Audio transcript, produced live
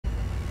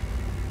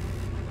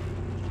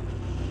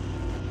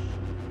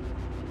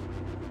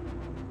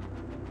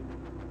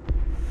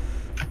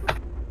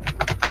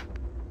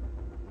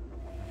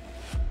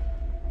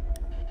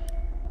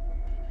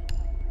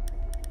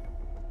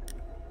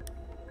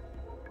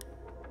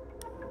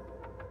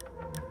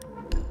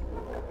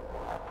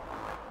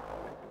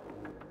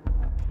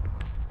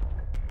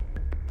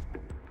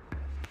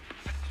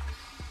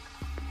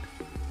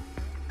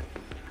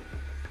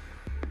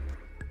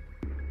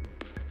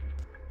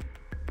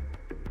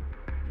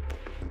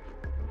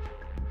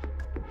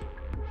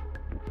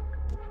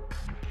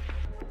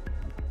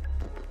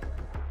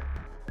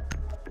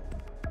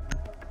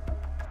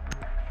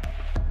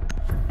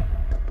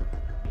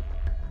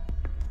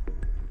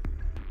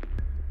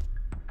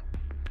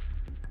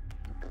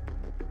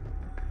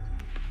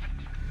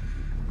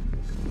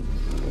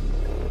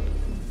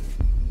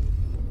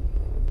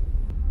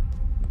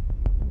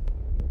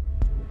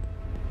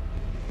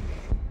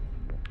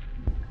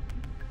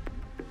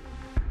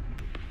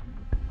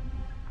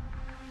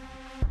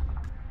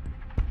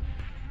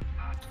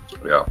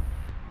Yeah.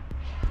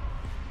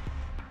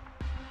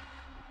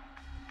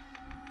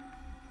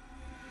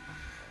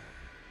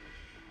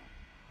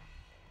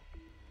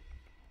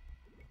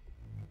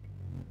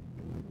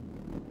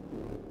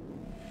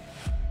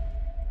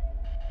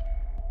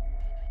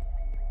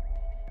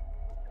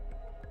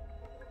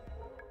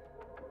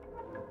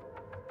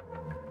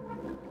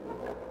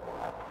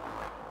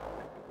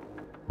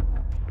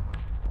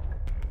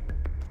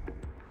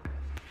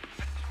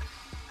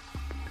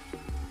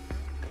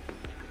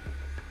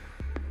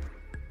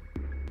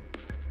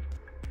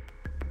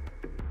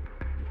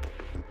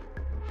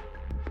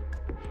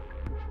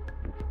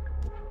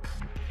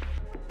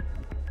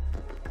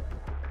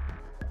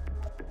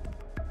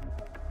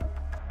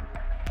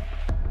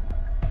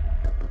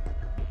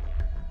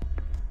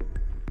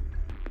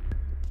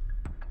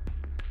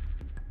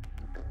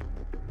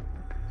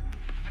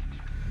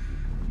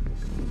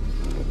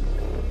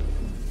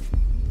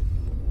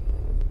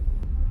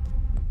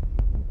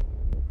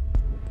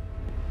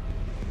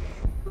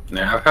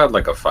 Yeah, I've had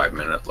like a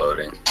 5-minute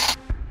loading.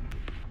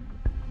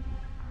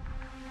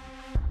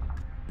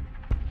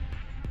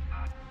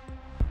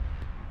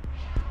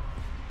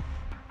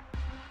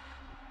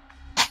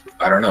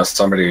 I don't know.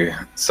 Somebody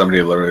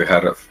literally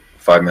had a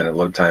 5-minute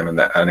load time, and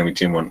that enemy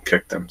team wouldn't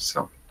kick them.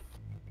 So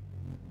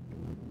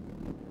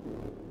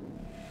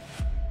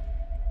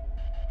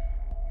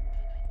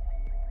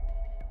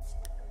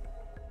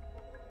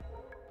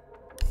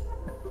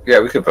yeah,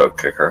 we could vote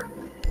kick her.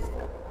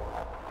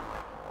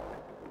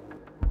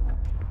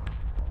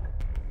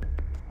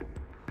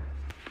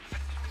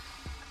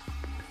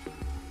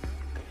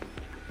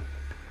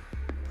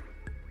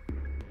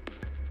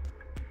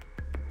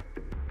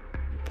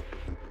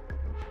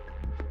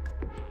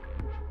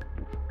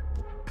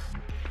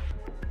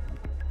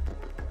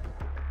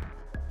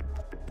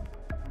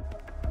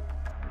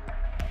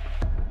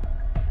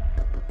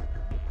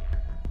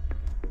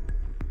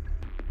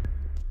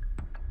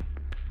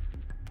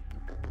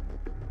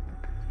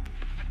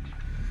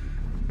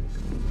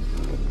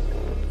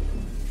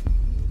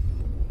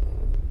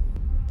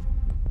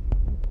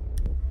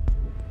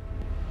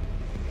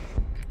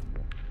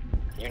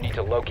 You need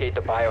to locate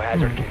the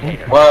biohazard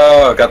container.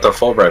 Whoa, I got the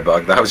Fulbright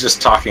bug that I was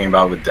just talking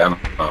about with demo.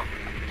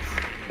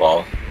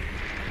 Lol.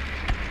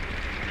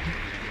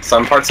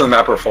 Some parts of the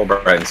map are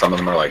Fulbright and some of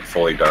them are like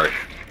fully dark.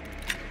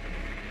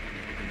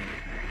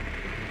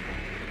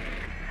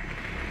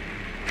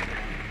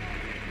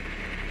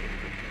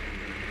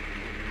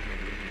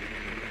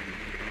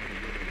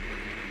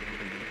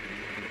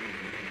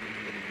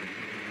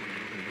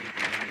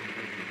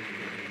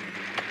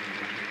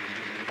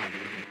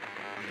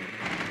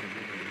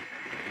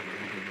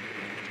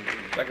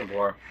 Second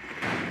floor.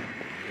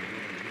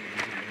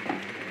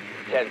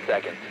 10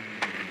 seconds.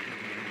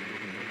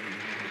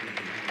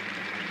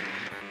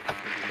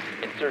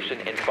 Insertion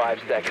in 5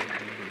 seconds.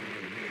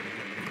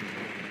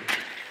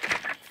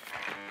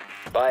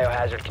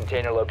 Biohazard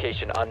container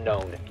location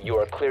unknown. You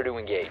are clear to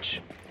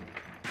engage.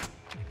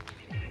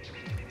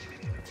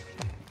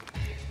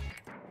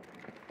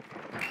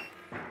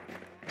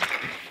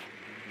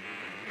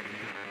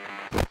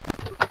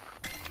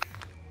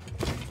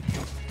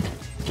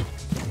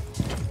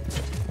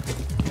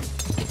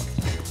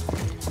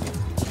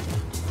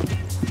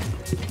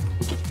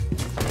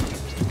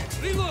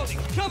 Reloading!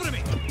 Cover me!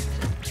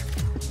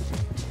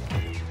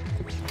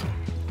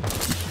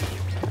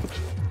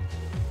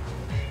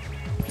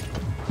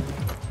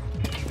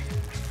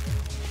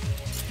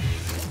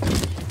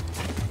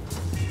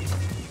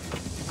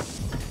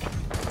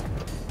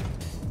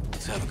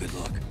 Let's have a good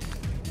look.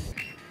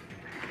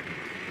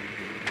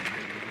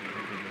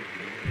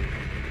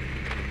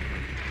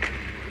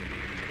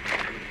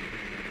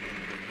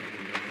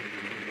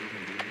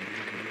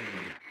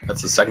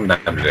 That's the second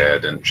time today I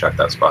didn't check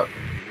that spot.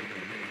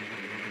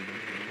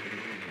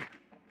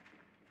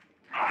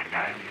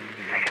 Hostile.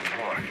 Second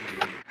floor.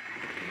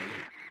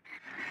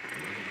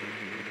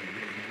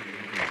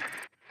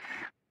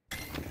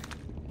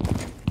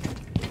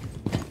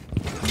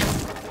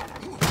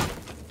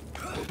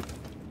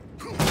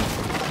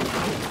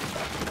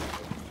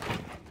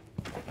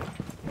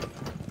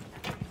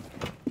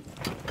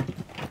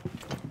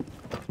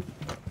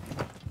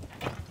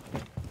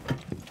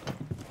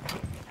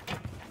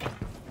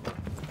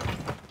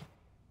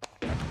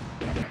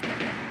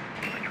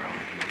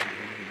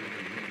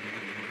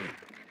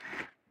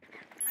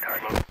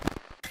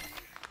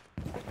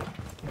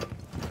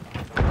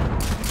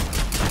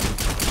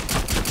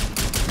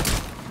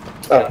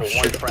 Oh, One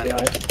shit. friendly. Yeah.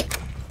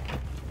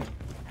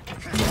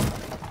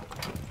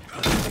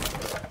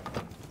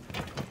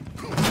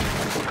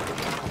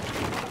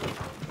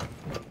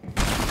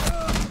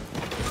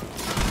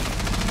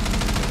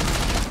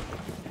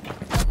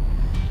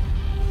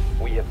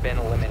 We have been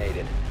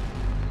eliminated.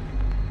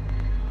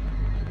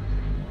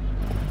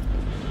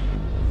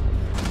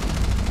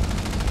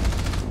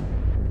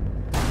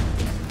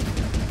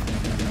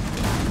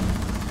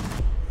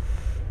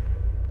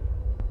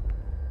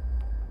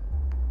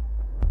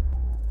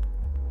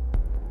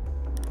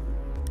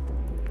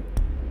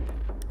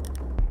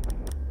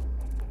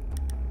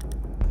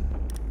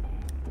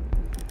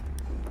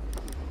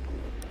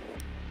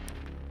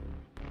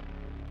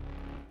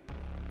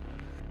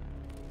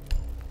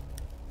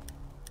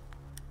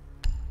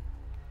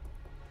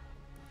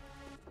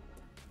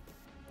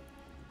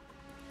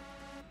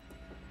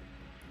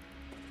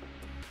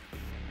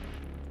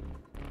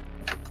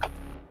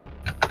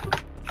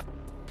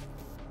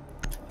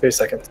 3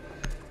 seconds.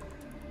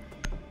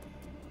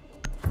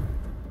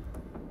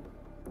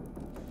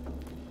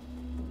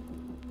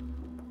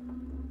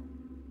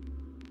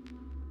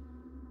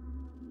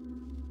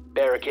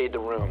 Barricade the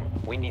room.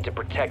 We need to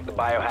protect the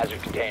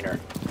biohazard container.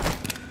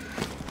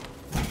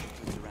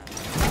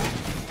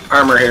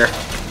 Armor here.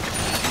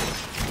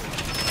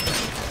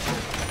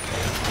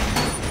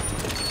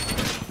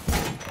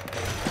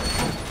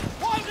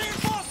 All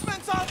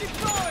reinforcements are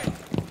deployed!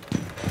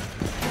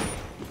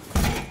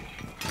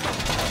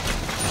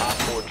 Op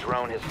 4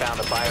 drone has found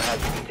a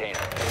biohazard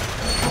container.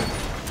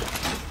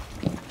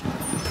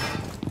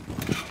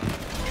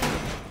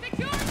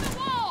 Securing the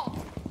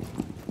wall!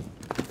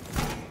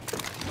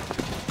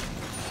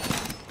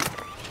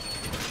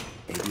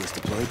 ABS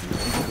deployed and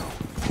ready to go.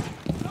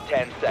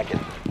 10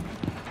 seconds.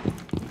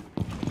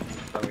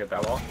 Let me get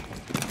that wall.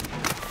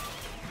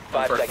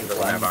 5 Person seconds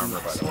doesn't have left. armor,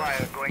 by the way.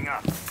 Wire going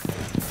up.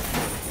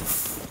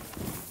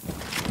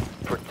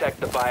 Protect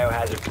the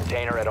biohazard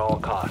container at all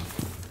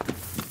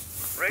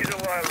costs. Razor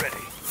wire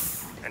ready.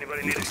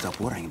 Anybody You need can it? stop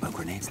worrying about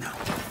grenades now.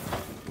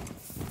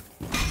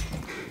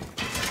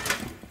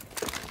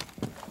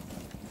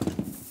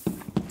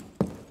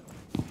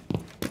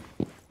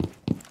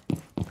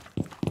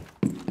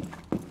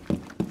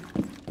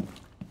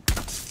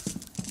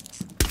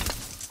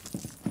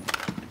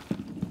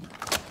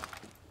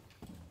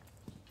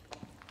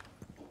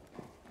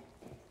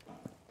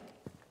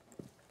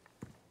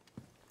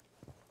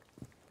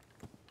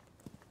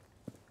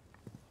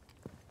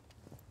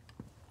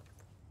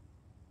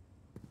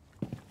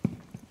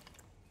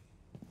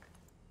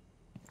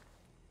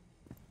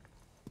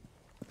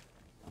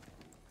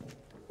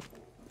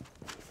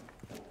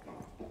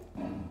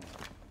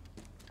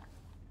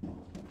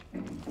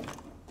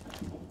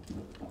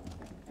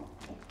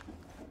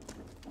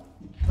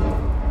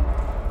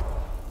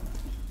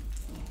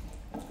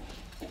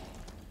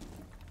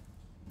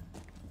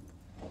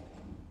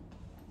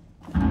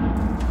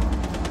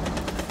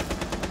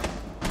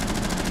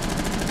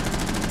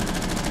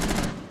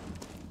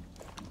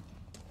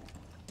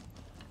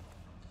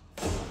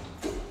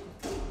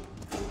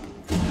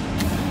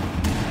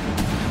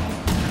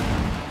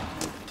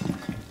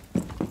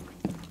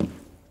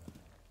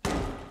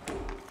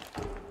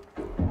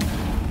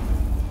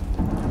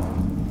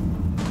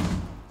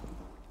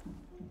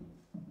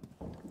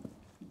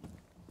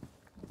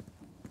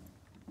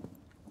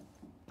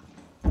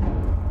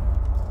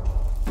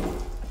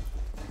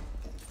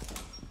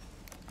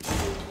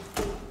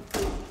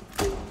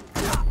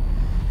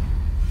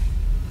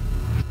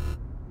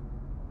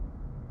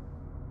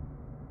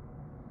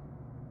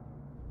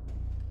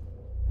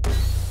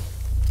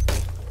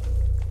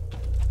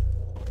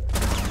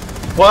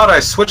 What?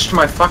 I switched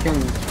my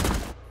fucking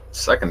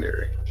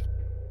secondary.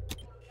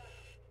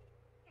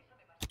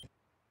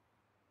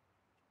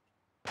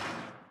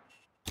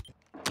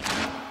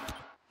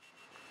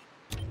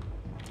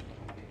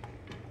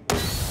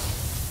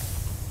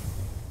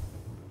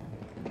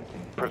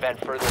 Prevent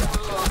further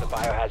access to the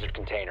biohazard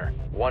container.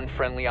 One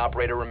friendly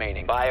operator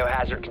remaining.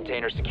 Biohazard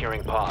container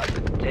securing pod.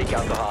 Take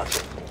out the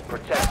hostage.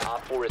 Protect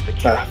Op 4 is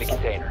securing the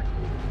container.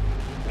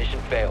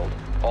 Mission failed.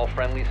 All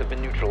friendlies have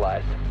been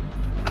neutralized.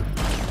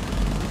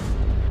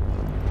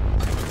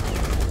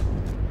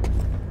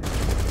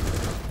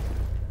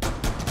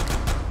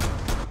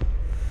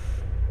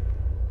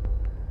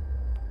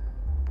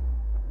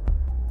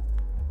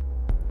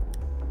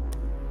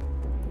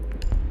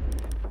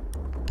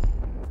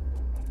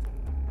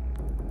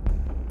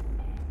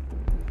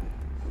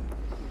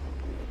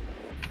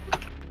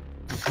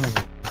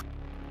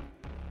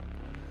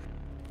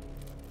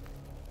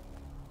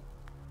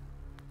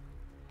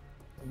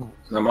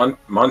 The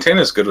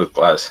Montana's good with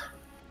glass.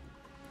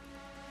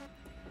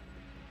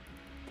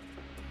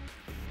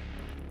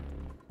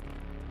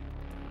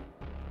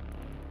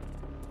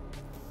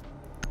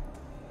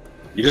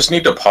 You just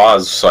need to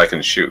pause so I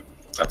can shoot.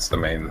 That's the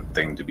main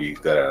thing to be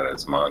good at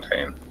as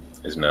Montane,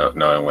 is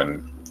knowing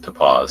when to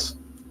pause.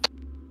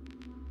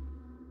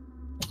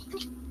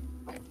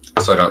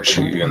 So I don't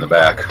shoot you in the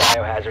back.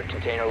 Biohazard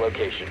container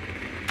location.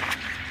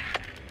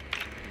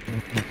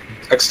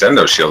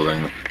 Extendo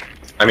shielding.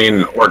 I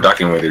mean, or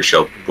ducking with your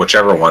shield,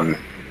 whichever one.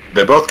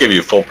 They both give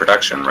you full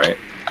protection, right?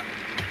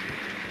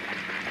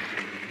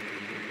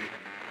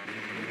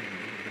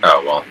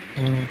 Oh, well.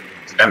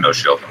 Extendo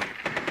shielding.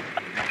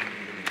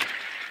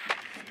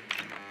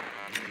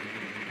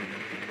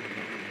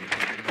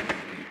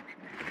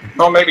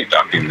 Well, maybe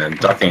ducking then.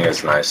 Ducking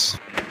is nice.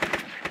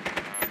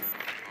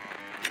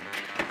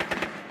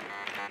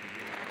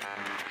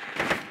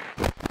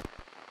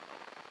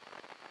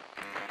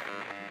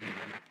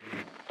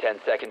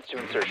 Seconds to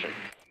insertion.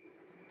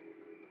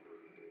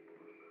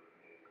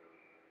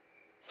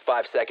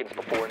 5 seconds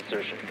before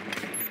insertion.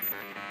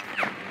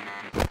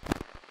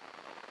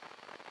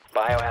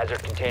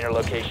 Biohazard container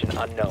location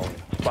unknown.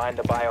 Find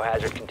the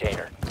biohazard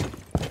container.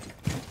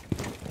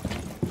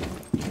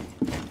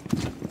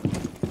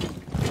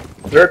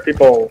 There are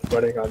people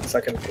running on the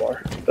second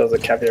floor. There's a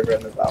caveat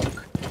in the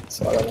valve,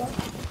 so I don't know.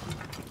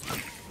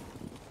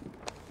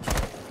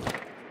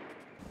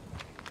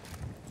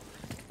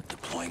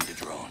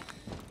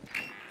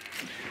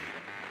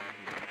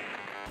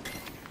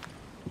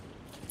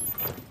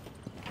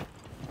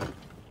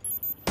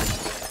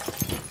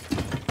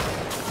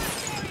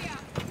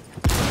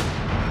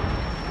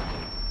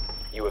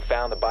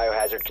 found the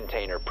biohazard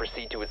container.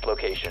 Proceed to its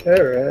location.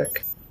 Hey,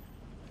 Rick.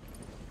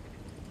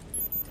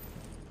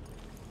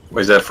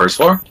 Wait, is that first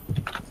floor?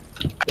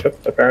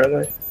 Yep,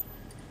 apparently.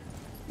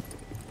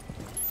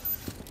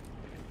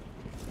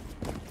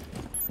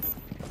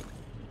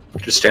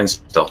 Just stand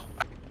still.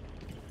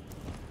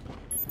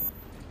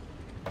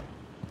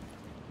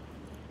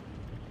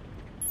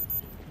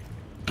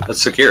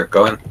 That's secure.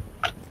 Go in.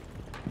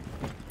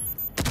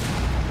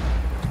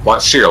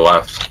 Watch to your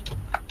left.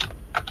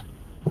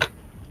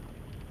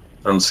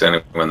 I don't see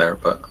anyone there,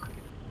 but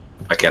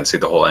I can't see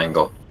the whole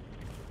angle.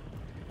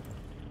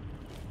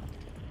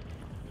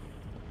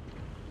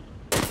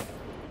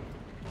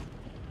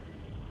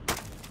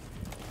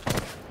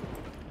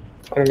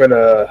 I'm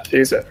gonna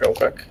fuse it real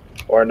quick.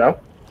 Or no?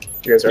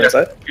 You guys are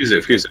inside? Fuse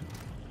it, fuse it.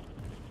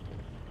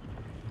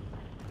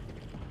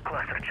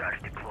 Cluster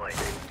charge deployed.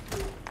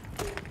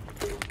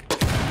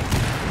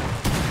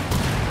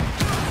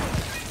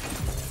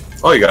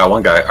 Oh, you got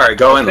one guy. All right,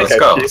 go in. Let's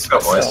go. Let's go,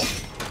 boys.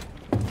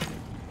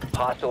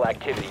 Hostile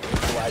activity.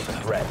 Neutralize the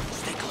threat.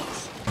 Stay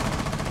close.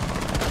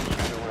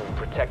 Secure the room.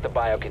 Protect the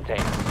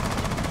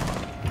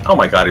biocontainer. Oh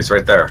my God, he's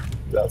right there.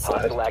 Outside.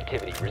 Hostile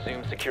activity.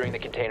 Resume securing the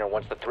container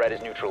once the threat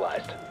is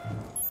neutralized.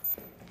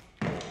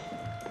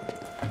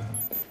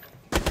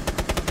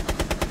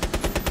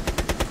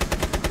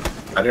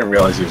 I didn't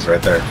realize he was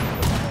right there.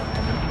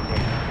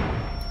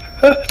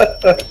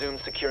 Resume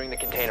securing the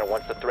container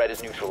once the threat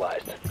is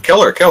neutralized.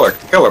 Kill her,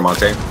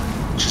 Montaigne.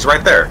 She's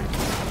right there.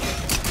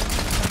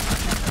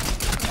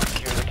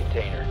 Secure the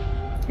container.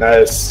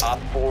 Nice. Op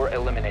 4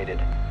 eliminated.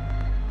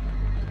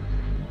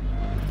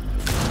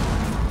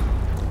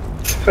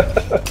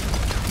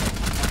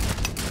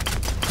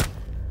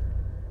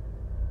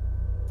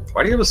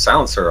 Why do you have a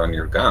silencer on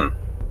your gun?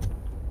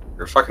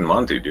 You're a fucking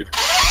Monty, dude.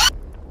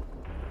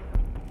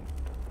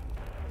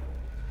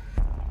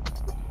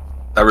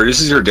 That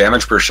reduces your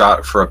damage per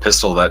shot for a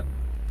pistol that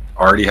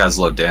already has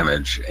low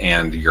damage,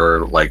 and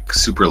you're like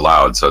super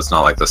loud, so it's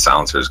not like the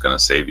silencer is going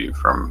to save you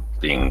from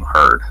being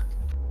heard.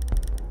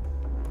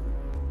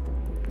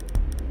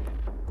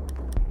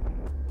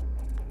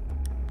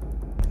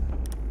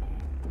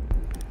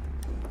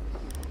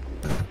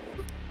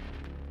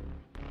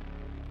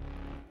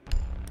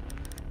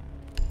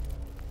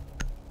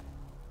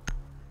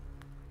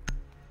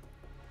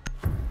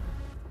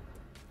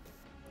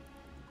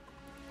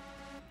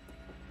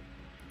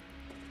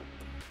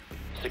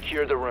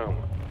 Secure the room.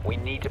 We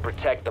need to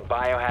protect the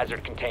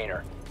biohazard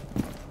container.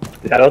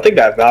 I don't think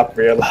that Valk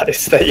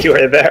realized that you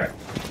were there.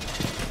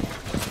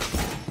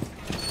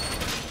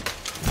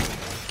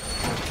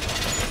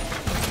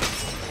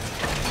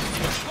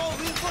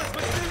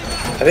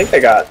 I think they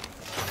got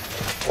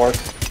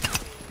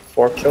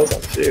four kills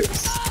on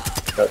Fuse.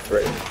 No,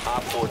 3.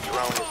 Op 4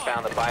 drone has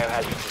found the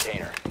biohazard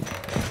container.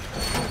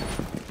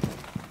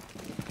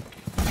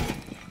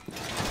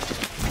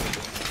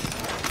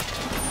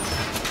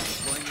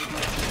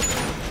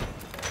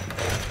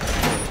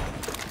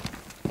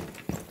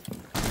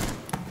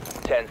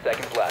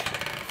 Seconds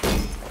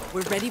left.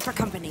 We're ready for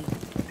company.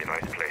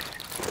 Device placed.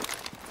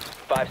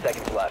 5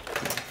 seconds left.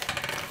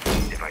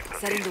 Device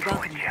Setting the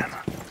throwing welcome.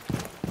 jammer.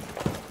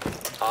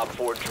 Op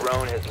 4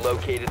 drone has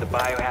located the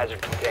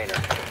biohazard container.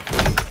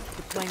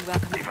 Deploying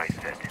welcome. Device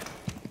set.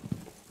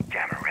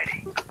 Jammer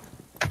ready.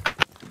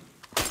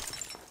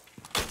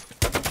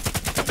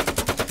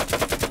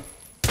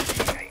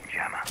 Setting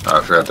jammer. Oh,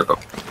 I forgot to put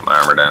my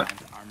armor down.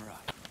 Armor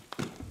up.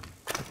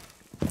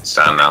 It's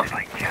down now.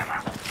 Device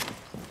jammer.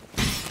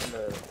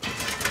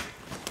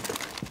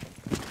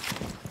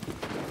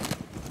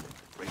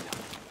 Radar.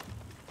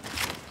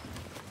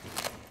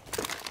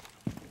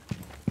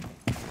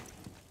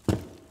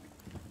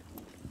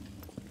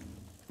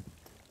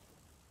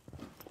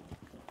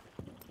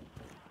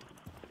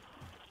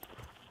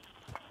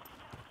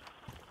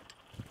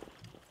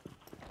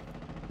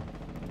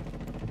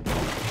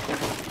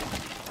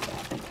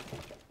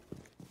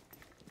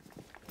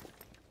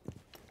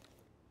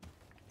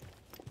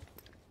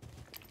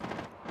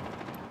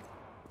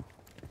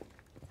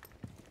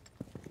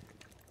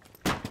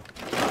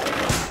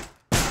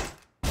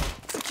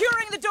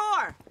 Securing the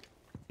door!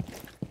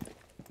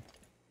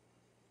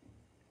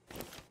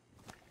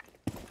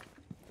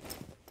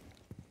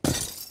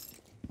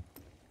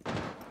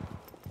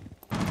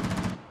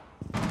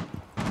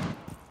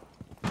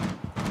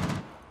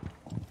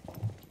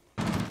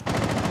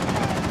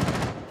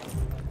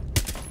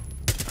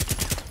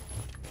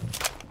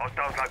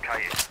 Hostiles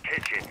located.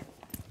 Kitchen.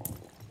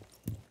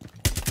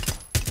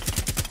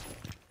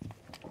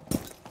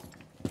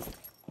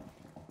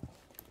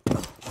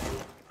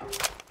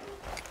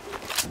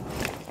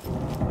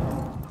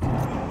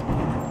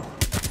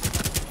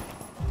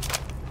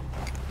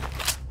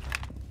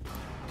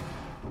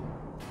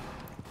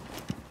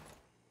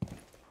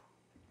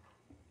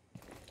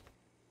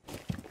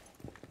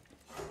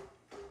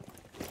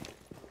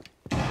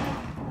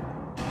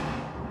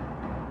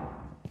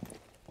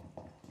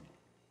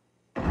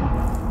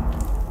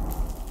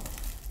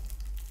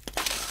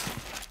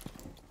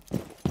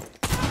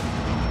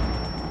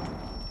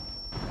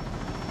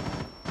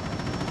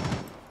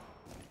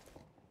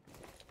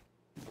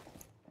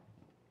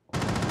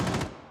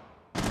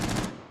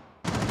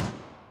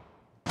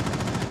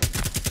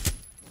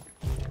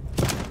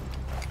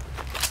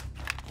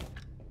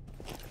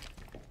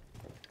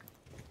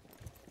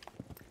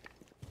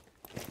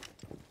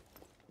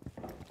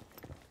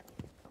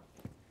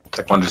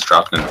 think one just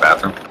dropped into the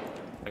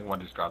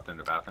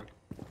bathroom.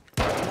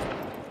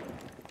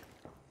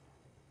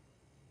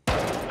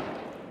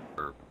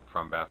 Or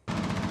from bathroom.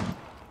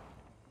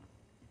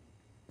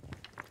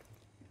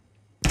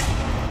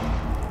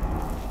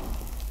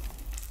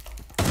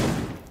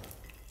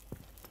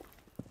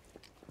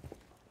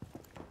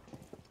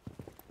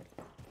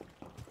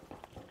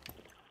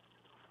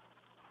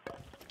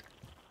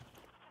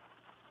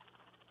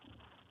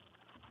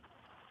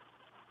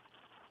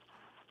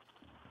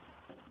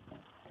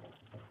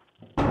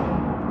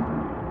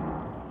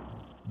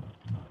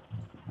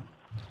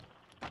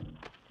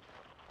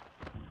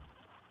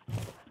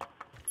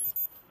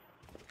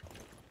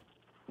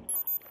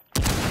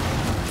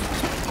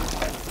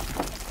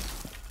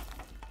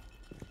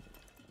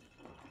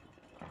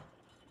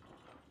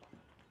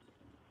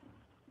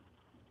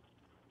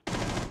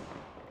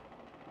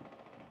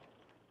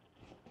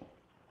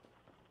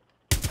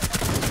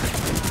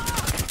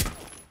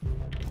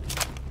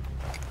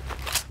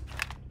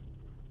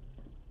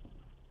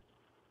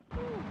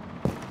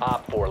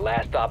 Op 4,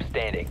 last stop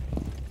standing.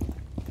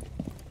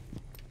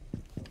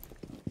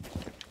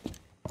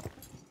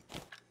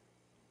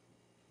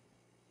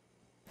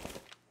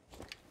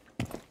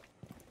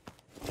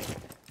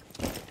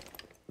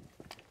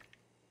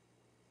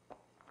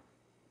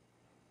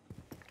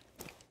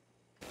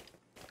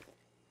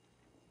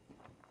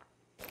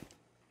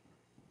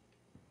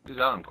 He's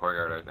out in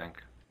courtyard, I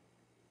think.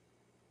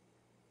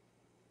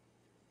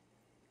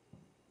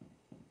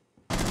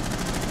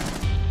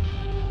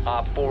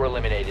 Op 4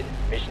 eliminated.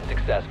 Mission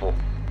successful.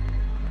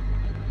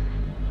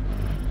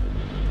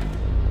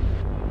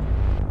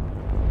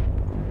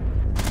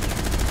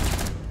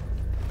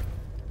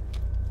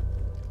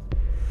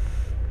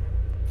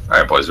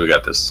 Alright, boys, we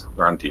got this.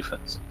 We're on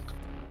defense.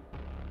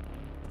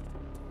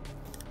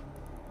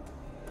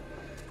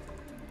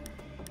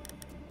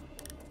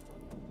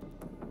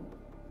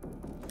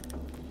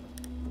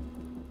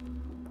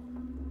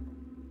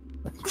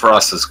 For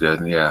us, it's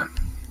good, yeah.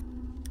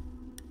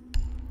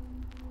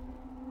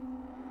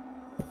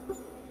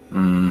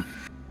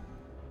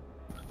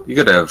 You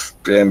could have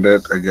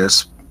Bandit, I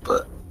guess,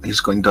 but he's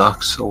going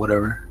dock, so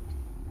whatever.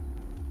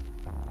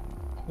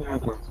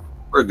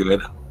 We're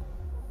good.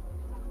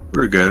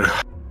 We're good.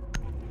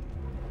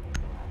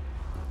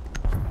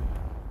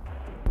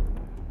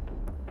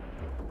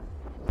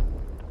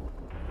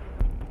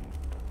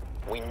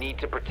 We need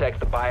to protect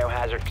the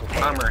biohazard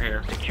container. Armor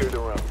here. Secure the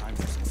room. Time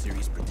for some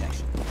serious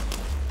protection.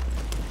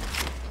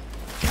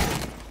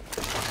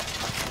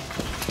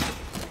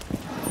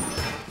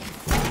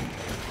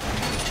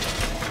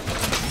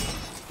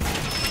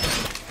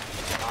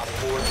 Op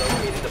 4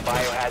 located the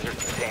biohazard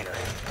container.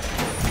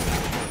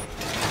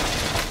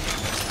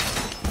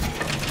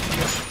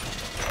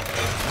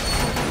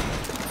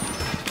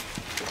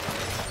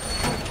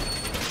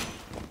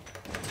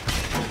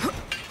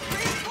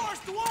 Reinforce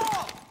the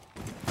wall!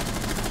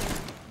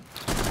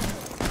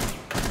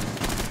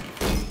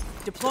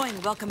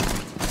 Deploying welcome.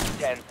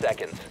 10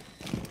 seconds.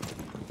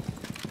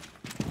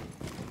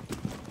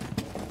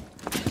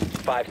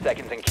 5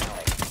 seconds and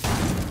counting.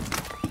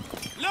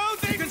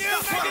 Loading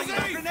new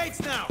magazine! Grenades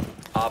now!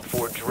 Op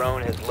 4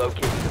 drone has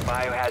located the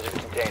biohazard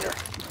container.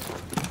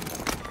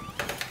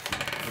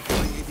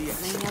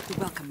 Laying out the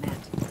welcome mat.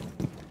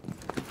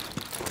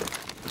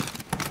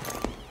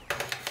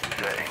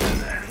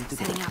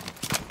 Setting up.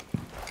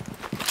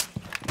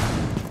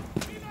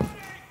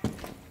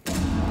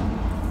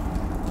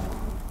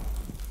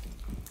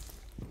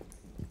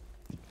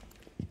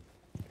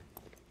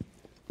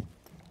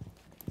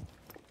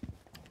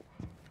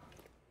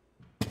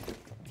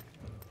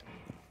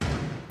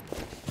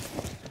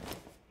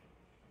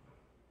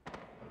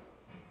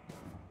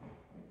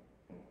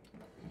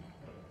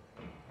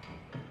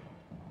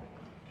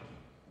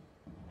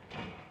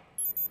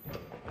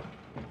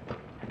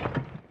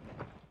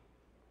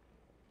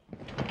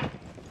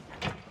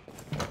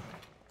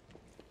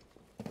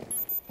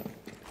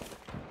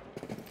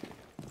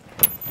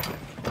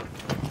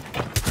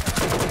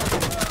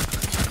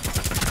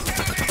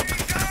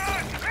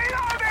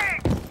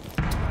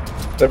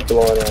 They're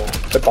blowing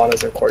the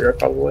bonus in courtyard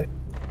probably.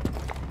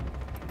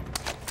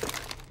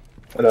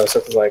 I know, so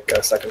it's like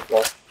second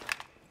floor.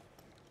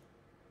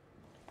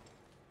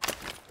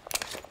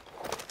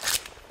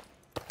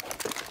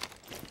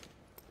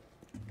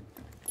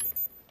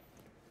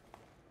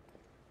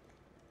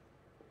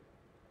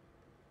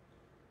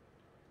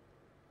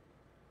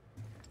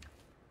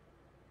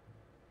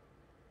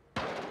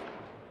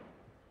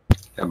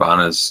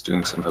 Hibana's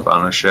doing some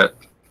Hibana shit.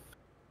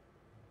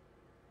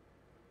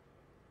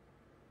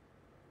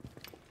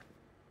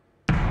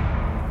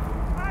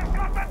 I've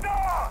got the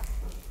door!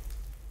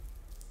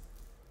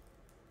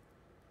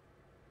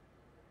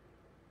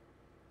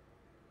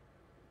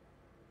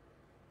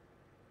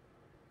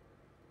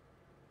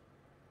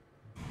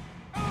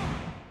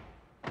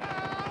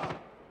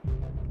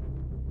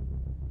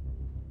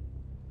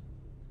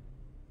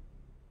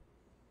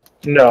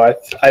 No,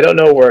 I don't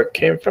know where it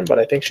came from, but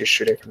I think she's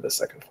shooting from the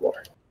second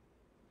floor.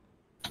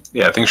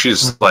 Yeah, I think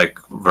she's like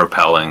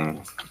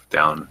rappelling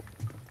down.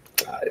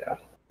 Yeah.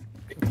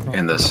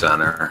 In the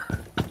center.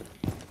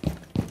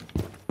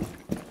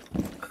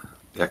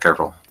 Yeah,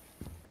 careful.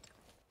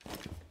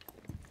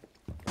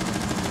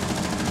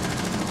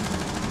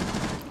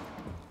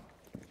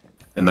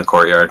 In the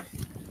courtyard.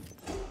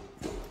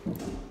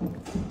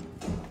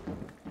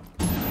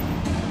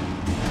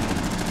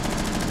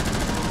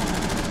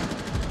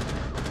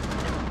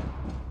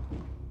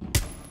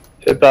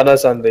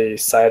 Hibana's on the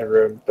side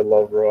room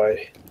below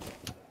Roy.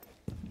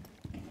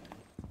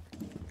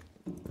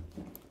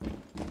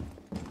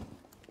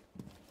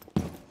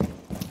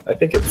 I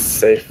think it's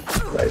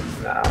safe right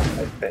now,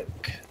 I think.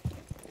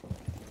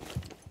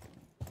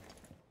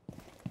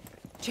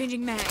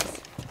 Changing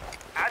mags.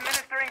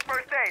 Administering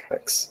first aid.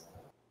 Thanks.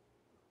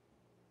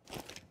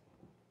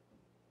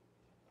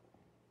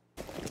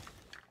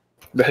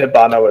 The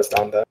Hibana was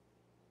down there.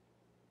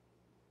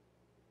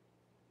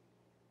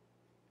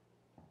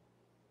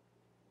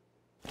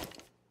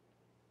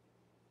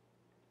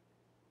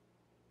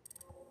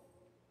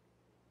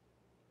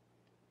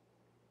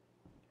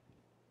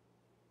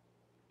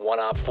 One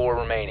Op 4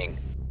 remaining.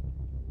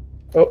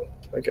 Oh,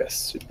 I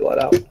guess she bled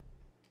out.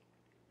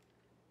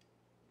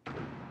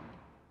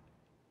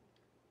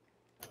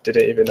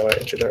 Didn't even know I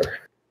injured her.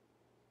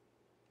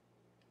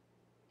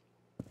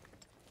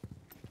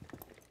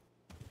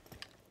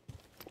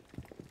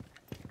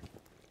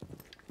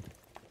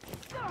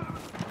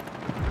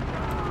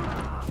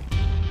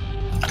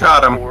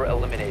 Got him. 4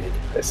 eliminated.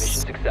 Yes.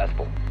 Mission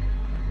successful.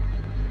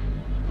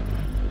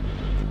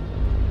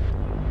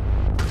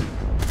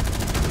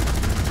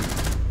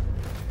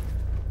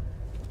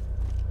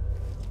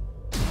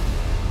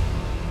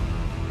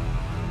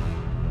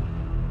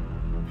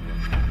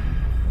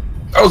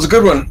 That was a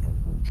good one.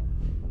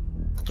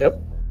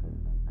 Yep.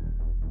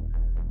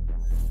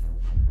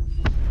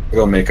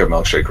 Go make a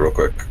milkshake real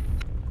quick.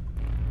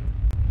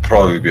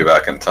 Probably be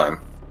back in time.